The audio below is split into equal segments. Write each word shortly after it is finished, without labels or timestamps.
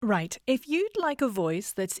Right, if you'd like a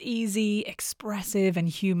voice that's easy, expressive and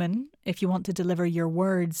human, if you want to deliver your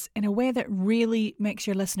words in a way that really makes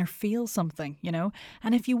your listener feel something,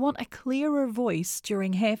 and if you want a clearer voice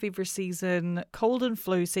during hay fever season, cold and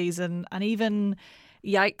flu season, and even,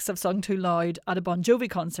 yikes, I've sung too loud at a Bon Jovi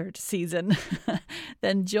concert season,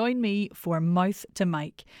 then join me for Mouth to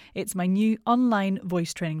Mic. It's my new online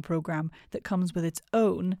voice training programme that comes with its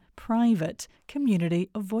own private community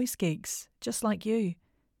of voice geeks, just like you.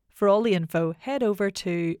 For all the info, head over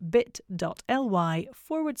to bit.ly/mouth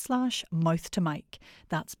to mic.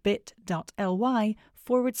 That's bit.ly/mouth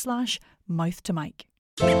to mic.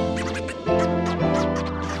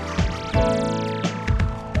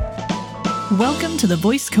 Welcome to the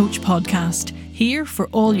Voice Coach Podcast, here for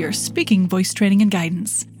all your speaking voice training and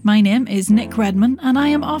guidance. My name is Nick Redman, and I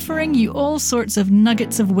am offering you all sorts of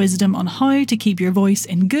nuggets of wisdom on how to keep your voice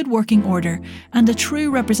in good working order and a true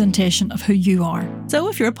representation of who you are. So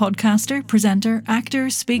if you're a podcaster, presenter, actor,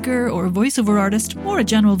 speaker, or voiceover artist, or a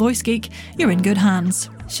general voice geek, you're in good hands.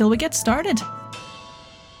 Shall we get started?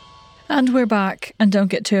 And we're back, and don't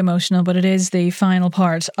get too emotional, but it is the final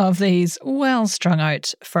part of these well strung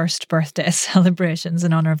out first birthday celebrations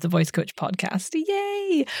in honour of the Voice Coach podcast.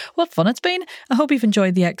 Yay! What fun it's been. I hope you've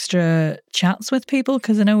enjoyed the extra chats with people,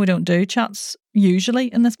 because I know we don't do chats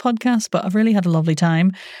usually in this podcast, but I've really had a lovely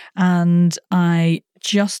time, and I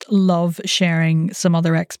just love sharing some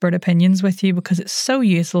other expert opinions with you because it's so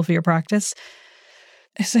useful for your practice.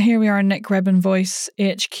 So here we are, Nick Redman Voice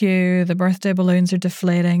HQ. The birthday balloons are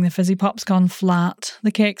deflating. The fizzy pop's gone flat.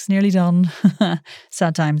 The cake's nearly done.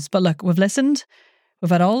 Sad times. But look, we've listened.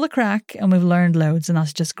 We've had all the crack and we've learned loads, and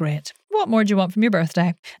that's just great. What more do you want from your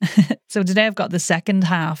birthday? So today I've got the second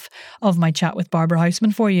half of my chat with Barbara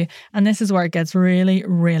Houseman for you. And this is where it gets really,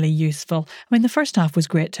 really useful. I mean, the first half was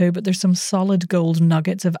great too, but there's some solid gold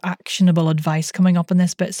nuggets of actionable advice coming up in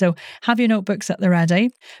this bit. So have your notebooks at the ready.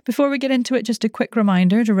 Before we get into it, just a quick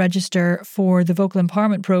reminder to register for the Vocal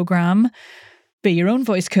Empowerment Programme. Be your own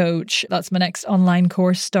voice coach. That's my next online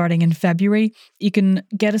course starting in February. You can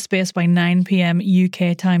get a space by 9 p.m.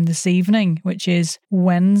 UK time this evening, which is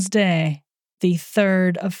Wednesday, the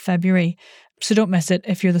 3rd of February. So don't miss it.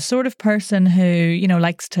 If you're the sort of person who,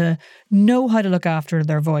 likes to know how to look after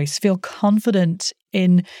their voice, feel confident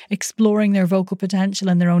in exploring their vocal potential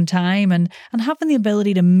in their own time and having the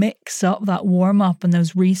ability to mix up that warm-up and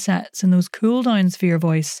those resets and those cool-downs for your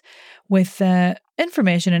voice with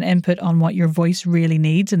information and input on what your voice really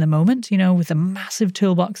needs in the moment, with a massive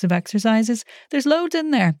toolbox of exercises. There's loads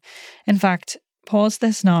in there. In fact, pause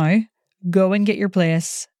this now, go and get your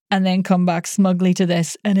place, and then come back smugly to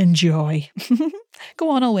this and enjoy. Go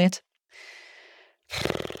on, I'll wait.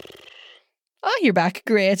 Oh, you're back.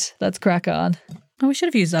 Great. Let's crack on. Oh, we should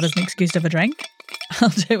have used that as an excuse to have a drink. I'll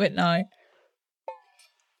do it now.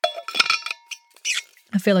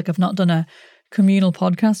 I feel like I've not done a communal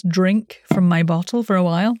podcast drink from my bottle for a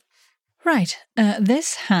while. Right,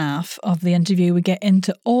 this half of the interview we get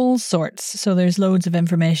into all sorts, so there's loads of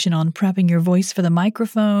information on prepping your voice for the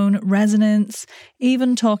microphone, resonance,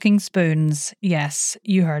 even talking spoons. Yes,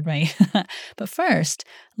 you heard me. But first,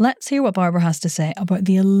 let's hear what Barbara has to say about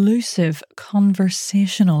the elusive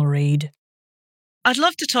conversational read. I'd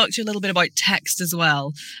love to talk to you a little bit about text as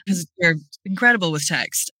well, because you're incredible with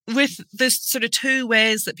text. With this sort of two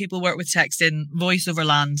ways that people work with text in voiceover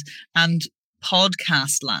land and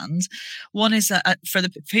podcast land. One is that for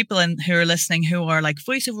the people who are listening who are like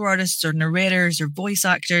voiceover artists or narrators or voice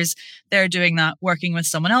actors, they're doing that working with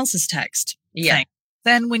someone else's text. Yeah.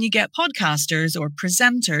 Then when you get podcasters or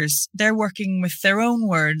presenters, they're working with their own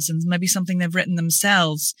words and maybe something they've written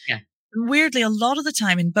themselves. Yeah. And weirdly, a lot of the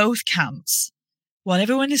time in both camps, what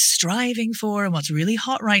everyone is striving for and what's really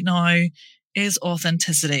hot right now is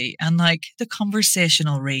authenticity and like the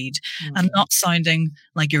conversational read and not sounding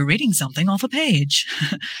like you're reading something off a page,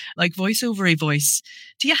 like voiceovery voice.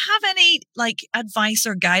 Do you have any like advice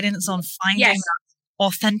or guidance on finding that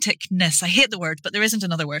authenticness? I hate the word, but there isn't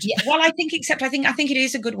another word. Yeah, well, I think it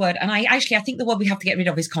is a good word. And I think the word we have to get rid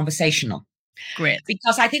of is conversational. Great.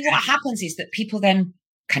 Because I think what happens is that people then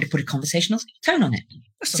kind of put a conversational tone on it.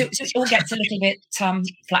 So it all gets a little bit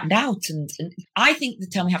flattened out. And I think the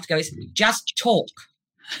term we have to go is just talk.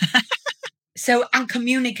 And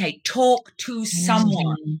communicate, talk to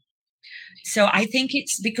someone. So I think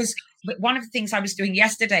it's because one of the things I was doing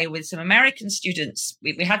yesterday with some American students,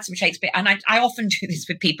 we had some Shakespeare, and I often do this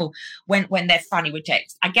with people when they're funny with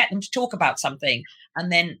text. I get them to talk about something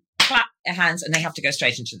and then clap their hands and they have to go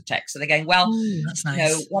straight into the text. So they're going, well, that's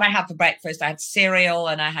nice. What I had for breakfast, I had cereal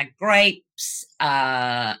and I had grapes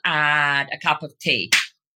and a cup of tea.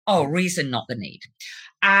 Oh, reason, not the need.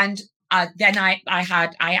 And then I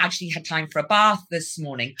actually had time for a bath this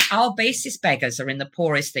morning. Our basis beggars are in the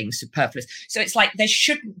poorest things, superfluous. So it's like there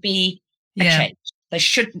shouldn't be a change. There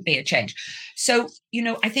shouldn't be a change. So,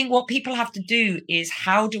 I think what people have to do is,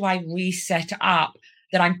 how do I reset up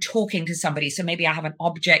that I'm talking to somebody? So maybe I have an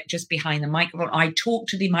object just behind the microphone. I talk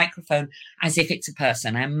to the microphone as if it's a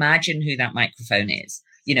person. I imagine who that microphone is.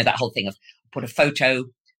 That whole thing of put a photo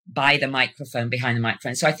by the microphone, behind the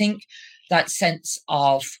microphone. So I think that sense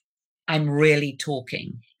of I'm really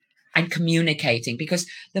talking and communicating, because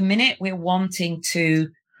the minute we're wanting to,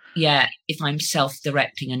 if I'm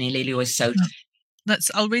self-directing, and Elilio is so...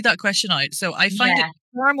 I'll read that question out. So I find it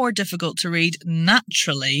far more difficult to read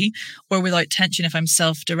naturally or without tension if I'm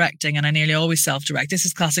self-directing, and I nearly always self-direct. This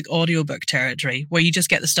is classic audiobook territory where you just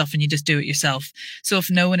get the stuff and you just do it yourself. So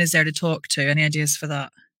if no one is there to talk to, any ideas for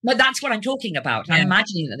that? But that's what I'm talking about. I'm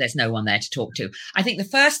imagining that there's no one there to talk to. I think the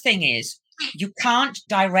first thing is, you can't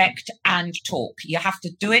direct and talk. You have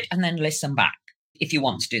to do it and then listen back if you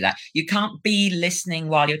want to do that. You can't be listening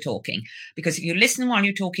while you're talking, because if you listen while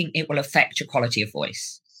you're talking, it will affect your quality of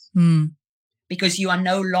voice because you are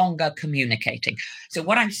no longer communicating. So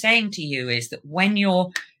what I'm saying to you is that when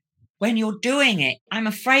you're doing it, I'm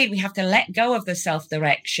afraid we have to let go of the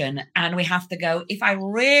self-direction, and we have to go, if I'm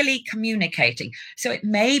really communicating. So it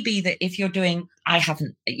may be that if you're doing, I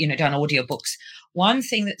haven't, done audiobooks. One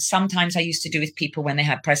thing that sometimes I used to do with people when they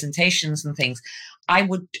had presentations and things, I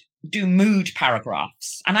would do mood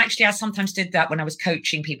paragraphs. And actually, I sometimes did that when I was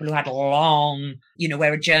coaching people who had long,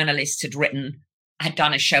 where a journalist had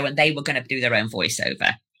done a show and they were going to do their own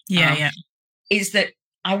voiceover. Is that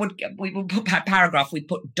we would put that paragraph, we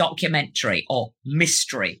put documentary or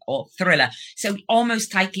mystery or thriller. So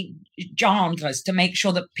almost taking genres to make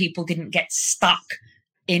sure that people didn't get stuck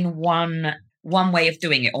in one way of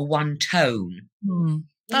doing it or one tone.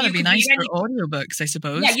 That would be nice for audiobooks, I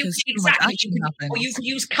suppose. Yeah, exactly. Or you could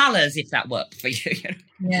use colours if that worked for you.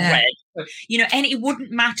 Red. And it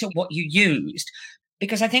wouldn't matter what you used,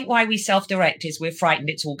 because I think why we self-direct is we're frightened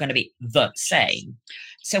it's all going to be the same.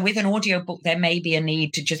 So with an audiobook, there may be a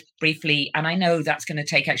need to just briefly, and I know that's going to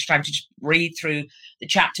take extra time, to just read through the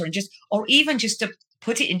chapter and or even just to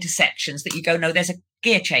put it into sections that you go, no, there's a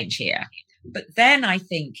gear change here. But then I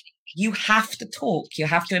think you have to talk. You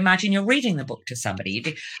have to imagine you're reading the book to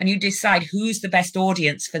somebody, and you decide who's the best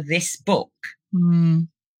audience for this book.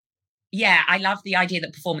 Yeah, I love the idea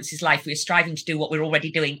that performance is life. We're striving to do what we're already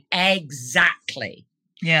doing. Exactly.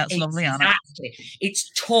 Yeah, it's lovely, Anna. Exactly. It's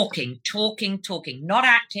talking, not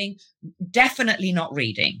acting, definitely not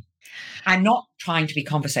reading, and not trying to be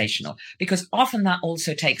conversational, because often that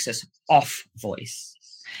also takes us off voice.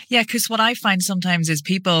 Yeah, because what I find sometimes is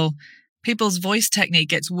people's voice technique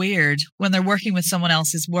gets weird when they're working with someone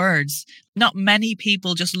else's words. Not many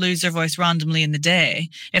people just lose their voice randomly in the day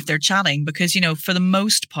if they're chatting, because, for the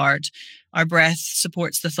most part, our breath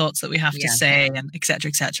supports the thoughts that we have to say, and et cetera,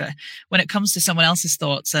 et cetera. When it comes to someone else's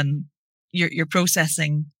thoughts and you're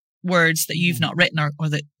processing words that you've not written or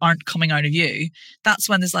that aren't coming out of you, that's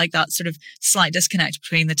when there's like that sort of slight disconnect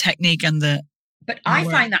between the technique and the... But I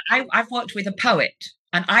find that I've worked with a poet,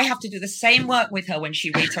 and I have to do the same work with her when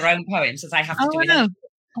she reads her own poems as I have to do with her.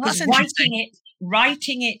 Because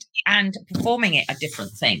writing it and performing it are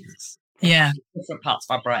different things. Yeah. Different parts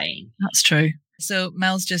of our brain. That's true. So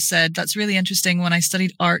Mel's just said, that's really interesting. When I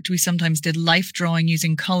studied art, we sometimes did life drawing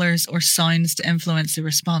using colours or sounds to influence the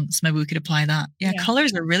response. Maybe we could apply that. Yeah.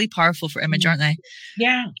 Colours are really powerful for image, aren't they?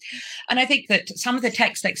 Yeah. And I think that some of the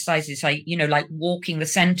text exercises, like walking the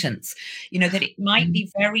sentence, that it might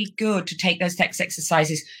be very good to take those text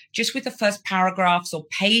exercises just with the first paragraphs or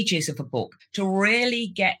pages of a book to really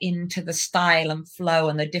get into the style and flow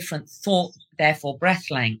and the different thought, therefore breath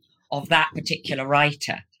length of that particular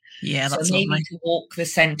writer. Yeah, that's so maybe lovely. To walk the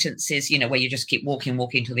sentences, where you just keep walking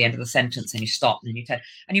to the end of the sentence, and you stop, and then you turn,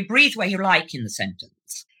 and you breathe where you like in the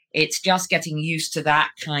sentence. It's just getting used to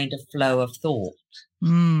that kind of flow of thought.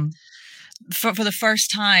 For the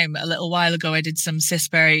first time a little while ago, I did some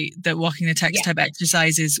Sisbury, the walking the text type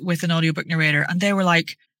exercises with an audiobook narrator, and they were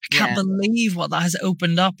like, I can't believe what that has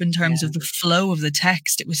opened up in terms of the flow of the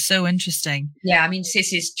text. It was so interesting. Yeah, I mean,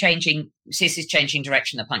 Sis is changing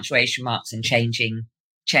direction, the punctuation marks, and changing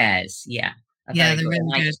chairs. Yeah, they're really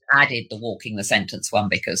good. I just added the walking the sentence one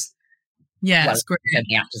because it's great.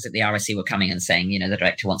 The actors at the RSC were coming and saying, the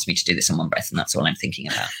director wants me to do this in one breath, and that's all I'm thinking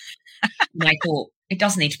about. And I thought, it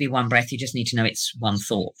doesn't need to be one breath. You just need to know it's one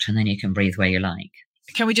thought, and then you can breathe where you like.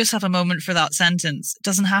 Can we just have a moment for that sentence? It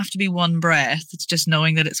doesn't have to be one breath. It's just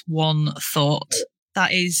knowing that it's one thought.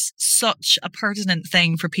 That is such a pertinent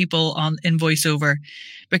thing for people in voiceover,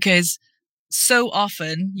 because so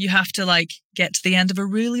often you have to like get to the end of a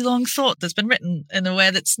really long thought that's been written in a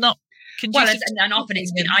way that's not conducive. Well, and often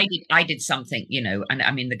it's been, I did something, you know, and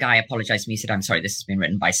I mean, the guy apologized to me. He said, "I'm sorry, this has been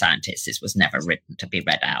written by scientists. This was never written to be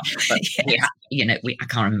read out." But yes. I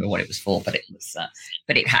can't remember what it was for, but it was,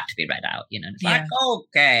 but it had to be read out, you know. It's like,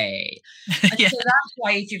 okay. And so that's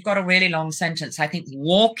why if you've got a really long sentence, I think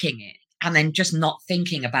walking it and then just not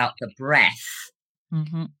thinking about the breath.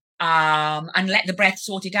 Mm-hmm. And let the breath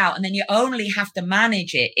sort it out. And then you only have to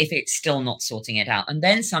manage it if it's still not sorting it out. And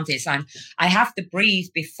then sometimes I have to breathe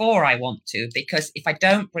before I want to, because if I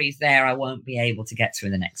don't breathe there, I won't be able to get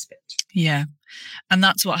through the next bit. Yeah. And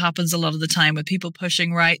that's what happens a lot of the time with people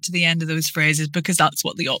pushing right to the end of those phrases, because that's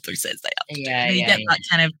what the author says they have to do. You get that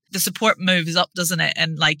kind of, the support moves up, doesn't it?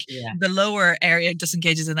 And like the lower area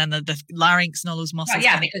disengages, and then the larynx and all those muscles.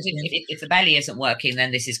 Because if the belly isn't working,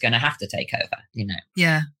 then this is going to have to take over, you know.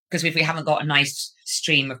 Yeah. Because if we haven't got a nice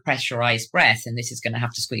stream of pressurized breath, then this is going to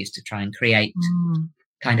have to squeeze to try and create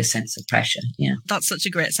kind of sense of pressure. Yeah. That's such a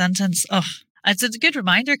great sentence. Oh, it's a good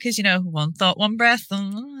reminder, because, you know, one thought, one breath.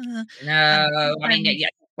 No, I mean, yeah.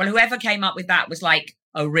 Well, whoever came up with that was like,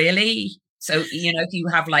 oh, really? So, you know, if you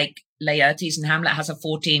have like Laertes and Hamlet has a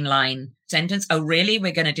 14-line sentence. Oh, really?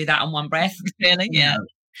 We're going to do that on one breath? Really? Yeah.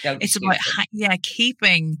 It's about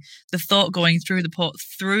keeping the thought going through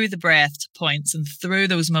the breath points and through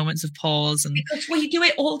those moments of pause. And because we do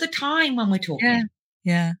it all the time when we're talking.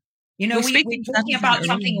 Yeah. You know, we're talking about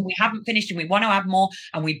something and we haven't finished and we want to add more,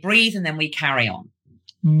 and we breathe and then we carry on.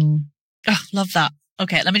 Oh, love that.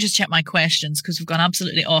 Okay, let me just check my questions, because we've gone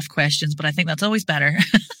absolutely off questions, but I think that's always better.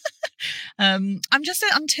 I'm just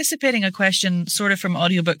anticipating a question sort of from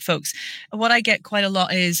audiobook folks. What I get quite a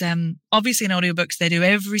lot is, obviously in audiobooks, they do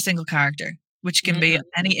every single character, which can be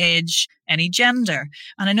any age, any gender.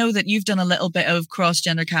 And I know that you've done a little bit of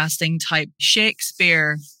cross-gender casting type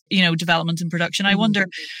Shakespeare, you know, development and production. I wonder,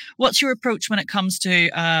 what's your approach when it comes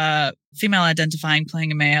to female identifying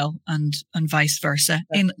playing a male and vice versa?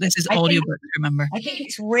 This is audiobook, remember. I think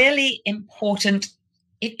it's really important.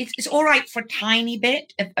 It's all right for a tiny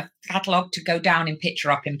bit of a catalogue to go down in pitch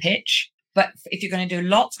or up in pitch. But if you're going to do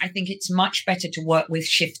lots, I think it's much better to work with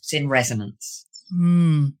shifts in resonance.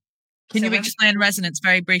 Can you explain resonance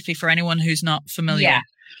very briefly for anyone who's not familiar? Yeah.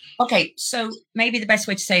 Okay, so maybe the best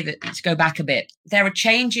way to say that, to go back a bit, there are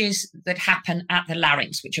changes that happen at the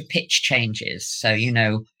larynx, which are pitch changes. So, you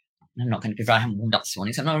know, I'm not going to be I haven't warmed up this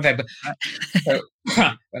morning, so I'm not very.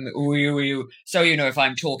 So you know, if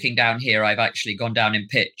I'm talking down here, I've actually gone down in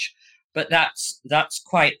pitch, but that's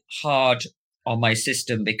quite hard on my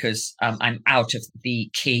system, because I'm out of the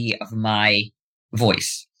key of my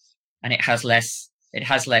voice, and it has less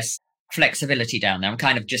flexibility down there. I'm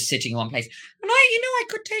kind of just sitting in one place, and I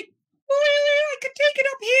could take it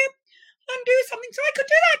up here and do something. So I could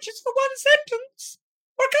do that just for one sentence.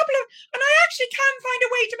 Or a couple of, and I actually can find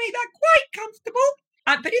a way to make that quite comfortable.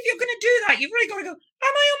 But if you're going to do that, you've really got to go, am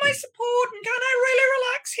I on my support? And can I really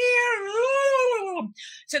relax here?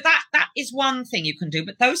 So that is one thing you can do.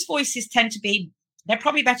 But those voices tend to be, they're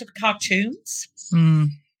probably better for cartoons.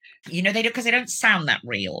 You know, because they don't sound that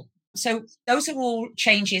real. So those are all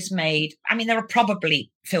changes made. I mean, there are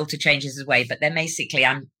probably filter changes as well, but they're basically,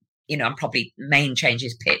 I'm probably main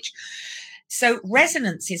changes pitch. So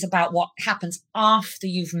resonance is about what happens after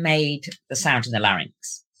you've made the sound in the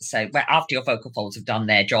larynx. So after your vocal folds have done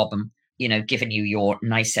their job and, you know, given you your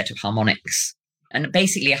nice set of harmonics. And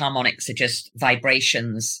basically harmonics are just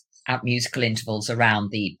vibrations at musical intervals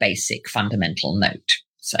around the basic fundamental note.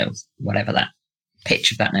 So whatever that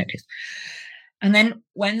pitch of that note is. And then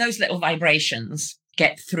when those little vibrations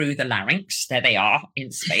get through the larynx, there they are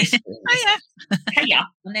in space. Hiya.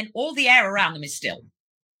 And then all the air around them is still.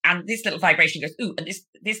 And this little vibration goes, ooh, and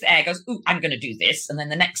this air goes, ooh, I'm going to do this. And then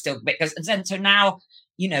the next little bit goes, and then so now,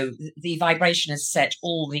 you know, the vibration has set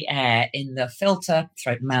all the air in the filter,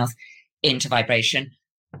 throat and mouth, into vibration,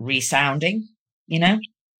 resounding, you know,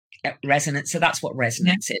 resonance. So that's what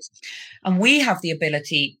resonance is. And we have the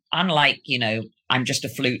ability, unlike, you know, I'm just a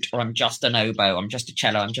flute, or I'm just an oboe, I'm just a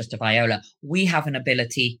cello, I'm just a viola. We have an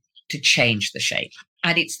ability to change the shape.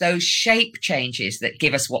 And it's those shape changes that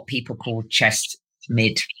give us what people call chest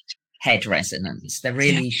mid-head resonance. They're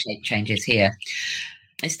really shape changes here.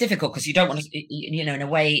 It's difficult because you don't want to, you know, in a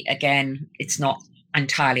way, again, it's not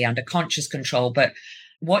entirely under conscious control, but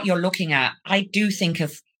what you're looking at, I do think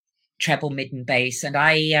of treble, mid and bass, and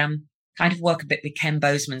I kind of work a bit with Ken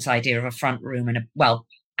Bozeman's idea of a front room and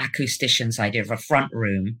acoustician's idea of a front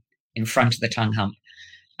room in front of the tongue hump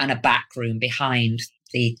and a back room behind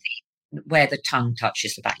where the tongue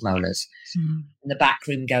touches the back molars. And the back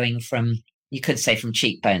room going from, you could say from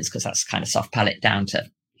cheekbones, because that's kind of soft palate, down to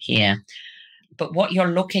here. But what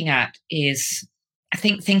you're looking at is, I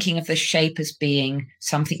think, thinking of the shape as being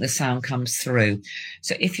something the sound comes through.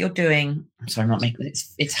 So if you're doing, I'm sorry, I'm not making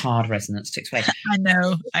it's hard resonance to explain. I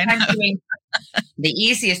know. The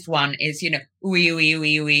easiest one is, ooey, ooey,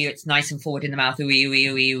 ooey, ooey. It's nice and forward in the mouth. Ooey, ooey,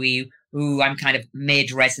 ooey, ooey. Ooh, I'm kind of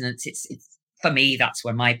mid resonance. It's for me, that's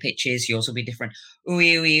where my pitch is. Yours will be different.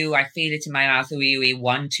 Ooey, ooey, ooey. I feel it in my mouth. Ooey, ooey.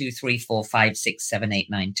 1, 2, 3, 4, 5, 6, 7, 8,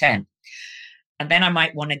 9, 10. And then I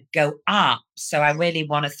might want to go up. So I really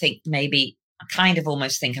want to think maybe, I kind of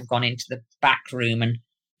almost think I've gone into the back room and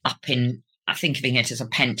up in, I'm thinking it as a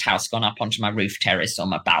penthouse gone up onto my roof terrace or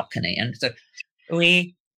my balcony. And so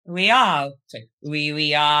we are. So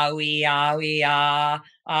we are.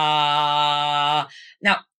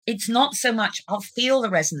 Now, it's not so much, I'll feel the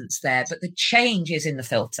resonance there, but the change is in the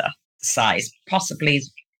filter size, possibly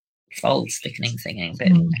fold thickening thing.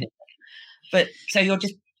 But so you're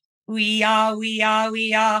just, we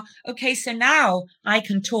are. Okay, so now I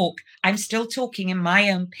can talk. I'm still talking in my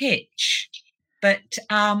own pitch, but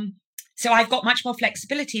so I've got much more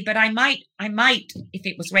flexibility. But I might, if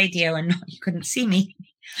it was radio and you couldn't see me,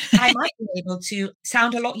 I might be able to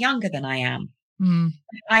sound a lot younger than I am.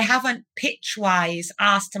 I haven't pitch-wise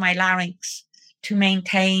asked my larynx to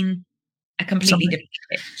maintain a completely different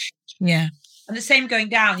pitch. Yeah, and the same going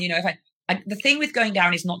down. If the thing with going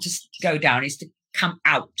down is not to go down, is to come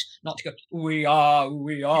out, not to go, we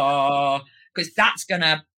are, because that's going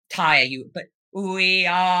to tire you. But we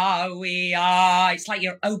are, it's like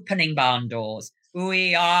you're opening barn doors.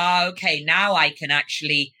 We are, okay, now I can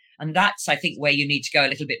actually, and that's, I think, where you need to go a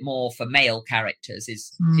little bit more for male characters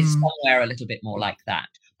is somewhere a little bit more like that,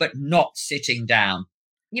 but not sitting down.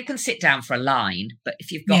 You can sit down for a line, but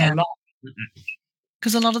if you've got a lot.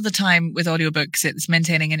 Because a lot of the time with audiobooks, it's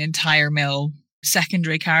maintaining an entire male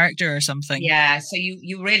secondary character or something. Yeah, so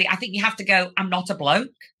you really, I think you have to go, I'm not a bloke.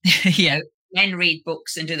 Yeah. Men read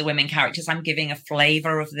books and do the women characters. I'm giving a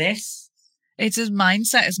flavour of this. It's a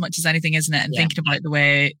mindset as much as anything, isn't it? And thinking about the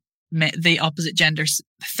way the opposite gender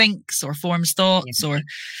thinks or forms thoughts or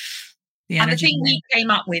the energy. And the thing we came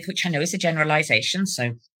up with, which I know is a generalisation,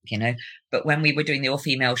 so, but when we were doing the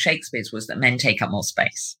all-female Shakespeare's, was that men take up more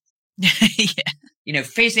space. Yeah.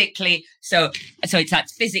 Physically. So it's that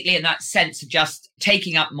physically in that sense of just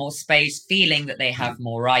taking up more space, feeling that they have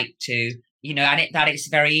more right to, and that it's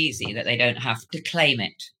very easy, that they don't have to claim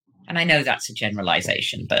it. And I know that's a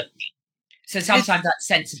generalization, but so sometimes that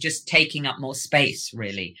sense of just taking up more space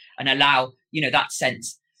really and allow, that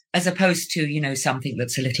sense as opposed to, something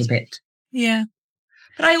that's a little bit. Yeah.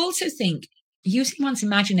 But I also think using one's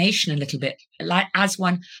imagination a little bit, like as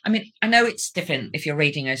one, I know it's different if you're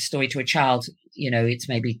reading a story to a child, it's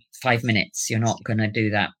maybe 5 minutes. You're not going to do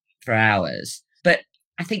that for hours. But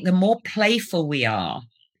I think the more playful we are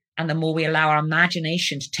and the more we allow our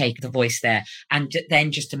imagination to take the voice there and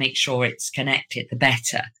then just to make sure it's connected, the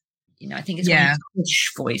better. I think it's when you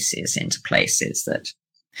push voices into places that.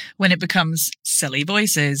 When it becomes silly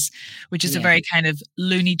voices, which is a very kind of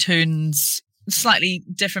Looney Tunes, slightly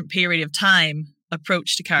different period of time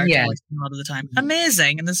approach to character voice a lot of the time.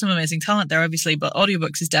 Amazing. And there's some amazing talent there, obviously, but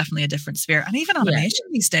audiobooks is definitely a different sphere. And even animation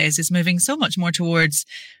these days is moving so much more towards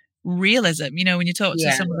realism. When you talk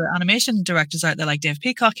to some of the animation directors out there, like Dave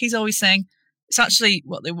Peacock, he's always saying it's actually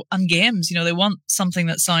what they on games, they want something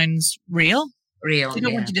that sounds real. They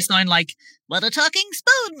don't want you to sound like what a talking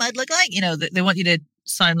spoon might look like. They want you to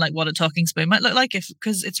sound like what a talking spoon might look like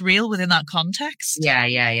because it's real within that context.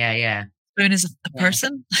 Yeah. Spoon is a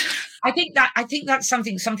person. I think that's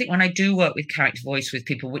something when I do work with character voice with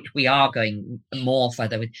people, which we are going more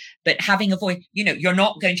further with, but having a voice, you're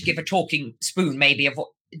not going to give a talking spoon maybe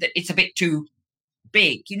it's a bit too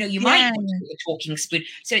big. You might want to give a talking spoon.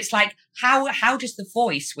 So it's like, how does the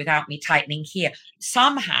voice, without me tightening here,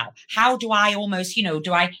 somehow, how do I almost,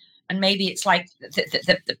 and maybe it's like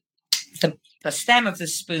the stem of the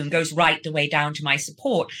spoon goes right the way down to my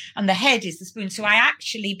support and the head is the spoon. So I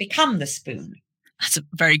actually become the spoon. That's a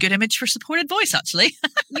very good image for supported voice, actually.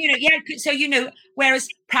 So, whereas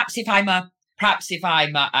perhaps if I'm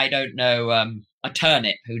I don't know, a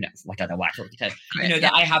turnip, who knows? I don't know why I thought the turnip.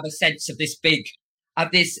 That I have a sense of the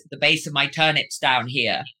base of my turnip's down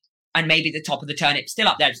here. And maybe the top of the turnip's still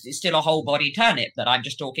up there. It's still a whole body turnip that I'm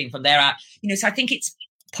just talking from there out. So I think it's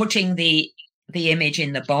putting the image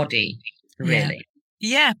in the body, really.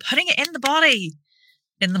 Yeah, putting it in the body.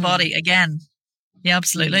 In the body again. Yeah,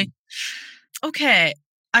 absolutely. Okay,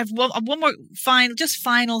 I've one more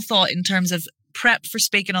final thought in terms of prep for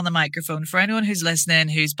speaking on the microphone for anyone who's listening,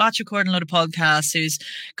 who's batch recording a load of podcasts, who's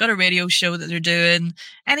got a radio show that they're doing.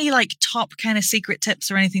 Any top kind of secret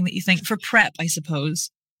tips or anything that you think for prep, I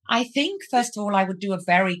suppose? I think, first of all, I would do a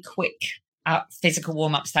very quick physical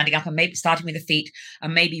warm-up, standing up, and maybe starting with the feet,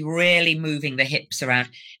 and maybe really moving the hips around.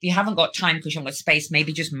 If you haven't got time because you've got space,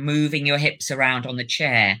 maybe just moving your hips around on the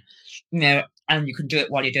chair, and you can do it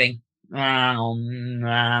while you're doing. And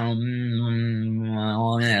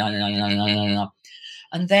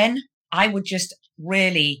then I would just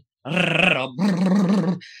really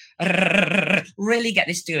get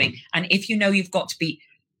this doing. And if you know you've got to be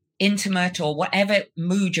intimate or whatever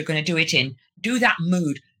mood you're going to do it in, do that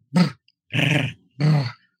mood.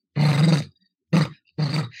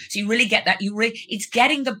 So you really get that. It's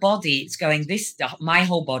getting the body. It's going, my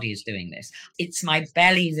whole body is doing this. It's my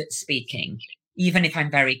belly that's speaking, even if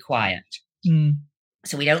I'm very quiet.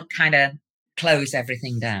 So we don't kind of close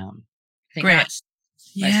everything down. I think that's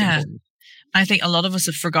I think a lot of us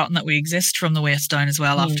have forgotten that we exist from the waist down as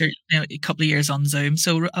well after a couple of years on Zoom.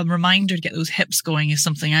 So a reminder to get those hips going is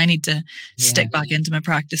something I need to stick back into my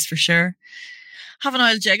practice for sure. Have an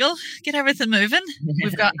oil jiggle, get everything moving.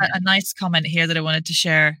 We've got a nice comment here that I wanted to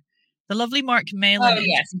share. The lovely Mark Malin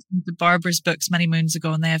into Barbara's books many moons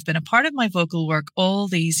ago, and they have been a part of my vocal work all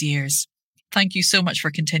these years. Thank you so much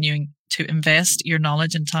for continuing to invest your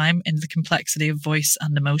knowledge and time in the complexity of voice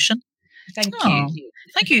and emotion. Thank you.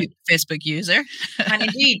 Thank you, Facebook user. And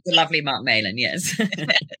indeed, the lovely Mark Malin, yes.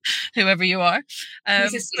 Whoever you are.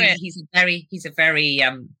 He's a very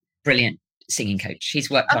brilliant singing coach.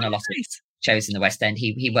 He's worked on a lot of shows in the West End.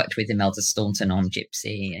 He worked with Imelda Staunton on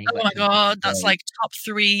Gypsy. Oh my God, that's like top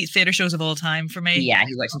 3 theatre shows of all time for me. Yeah,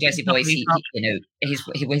 he worked in Jersey Boys.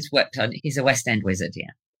 He's a West End wizard,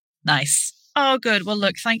 yeah. Nice. Oh, good. Well,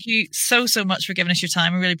 look, thank you so much for giving us your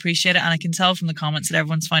time. I really appreciate it. And I can tell from the comments that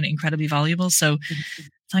everyone's found it incredibly valuable. So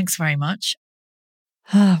thanks very much.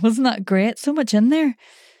 Wasn't that great? So much in there.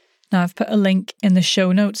 Now, I've put a link in the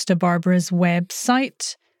show notes to Barbara's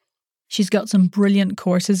website. She's got some brilliant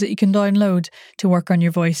courses that you can download to work on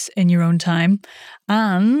your voice in your own time.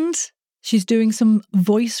 And she's doing some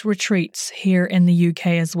voice retreats here in the UK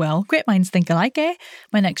as well. Great minds think alike, eh?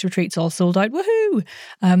 My next retreat's all sold out. Woohoo!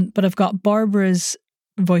 But I've got Barbara's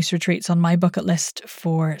voice retreats on my bucket list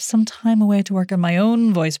for some time away to work on my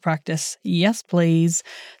own voice practice. Yes, please.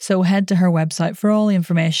 So head to her website for all the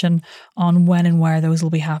information on when and where those will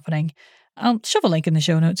be happening. I'll shove a link in the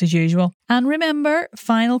show notes as usual. And remember,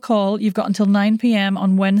 final call, you've got until 9 p.m.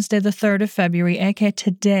 on Wednesday the 3rd of February, aka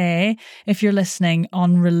today, if you're listening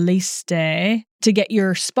on release day, to get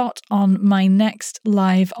your spot on my next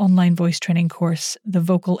live online voice training course, the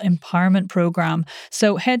Vocal Empowerment Programme.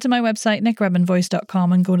 So head to my website,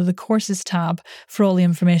 nickredmondvoice.com, and go to the courses tab for all the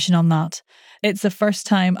information on that. It's the first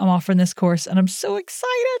time I'm offering this course and I'm so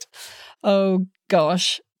excited. Oh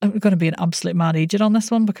gosh. I'm going to be an absolute mad idiot on this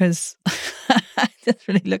one because I'm just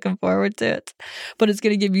really looking forward to it. But it's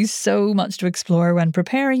going to give you so much to explore when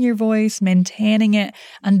preparing your voice, maintaining it,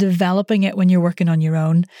 and developing it when you're working on your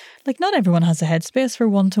own. Like, not everyone has a headspace for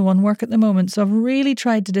one-to-one work at the moment, so I've really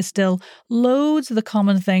tried to distill loads of the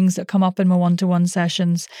common things that come up in my one-to-one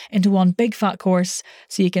sessions into one big fat course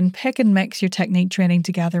so you can pick and mix your technique training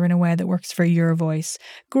together in a way that works for your voice.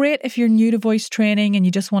 Great if you're new to voice training and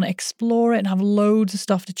you just want to explore it and have loads of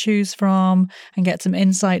stuff to choose from and get some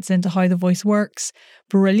insights into how the voice works.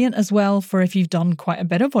 Brilliant as well for if you've done quite a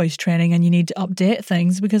bit of voice training and you need to update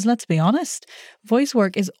things, because let's be honest, voice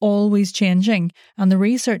work is always changing and the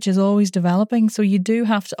research is always developing, so you do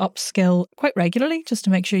have to upskill quite regularly just to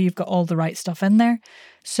make sure you've got all the right stuff in there.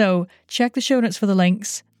 So check the show notes for the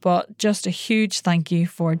links, but just a huge thank you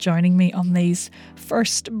for joining me on these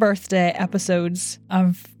first birthday episodes.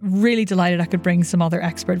 I'm really delighted I could bring some other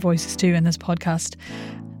expert voices too in this podcast.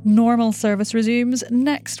 Normal service resumes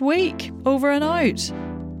next week. Over and out.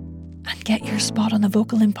 And get your spot on the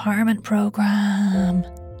Vocal Empowerment Programme.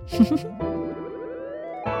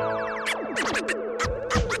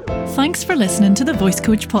 Thanks for listening to the Voice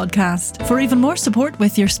Coach Podcast. For even more support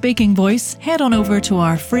with your speaking voice, head on over to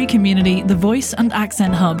our free community, the Voice and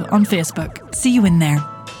Accent Hub on Facebook. See you in there.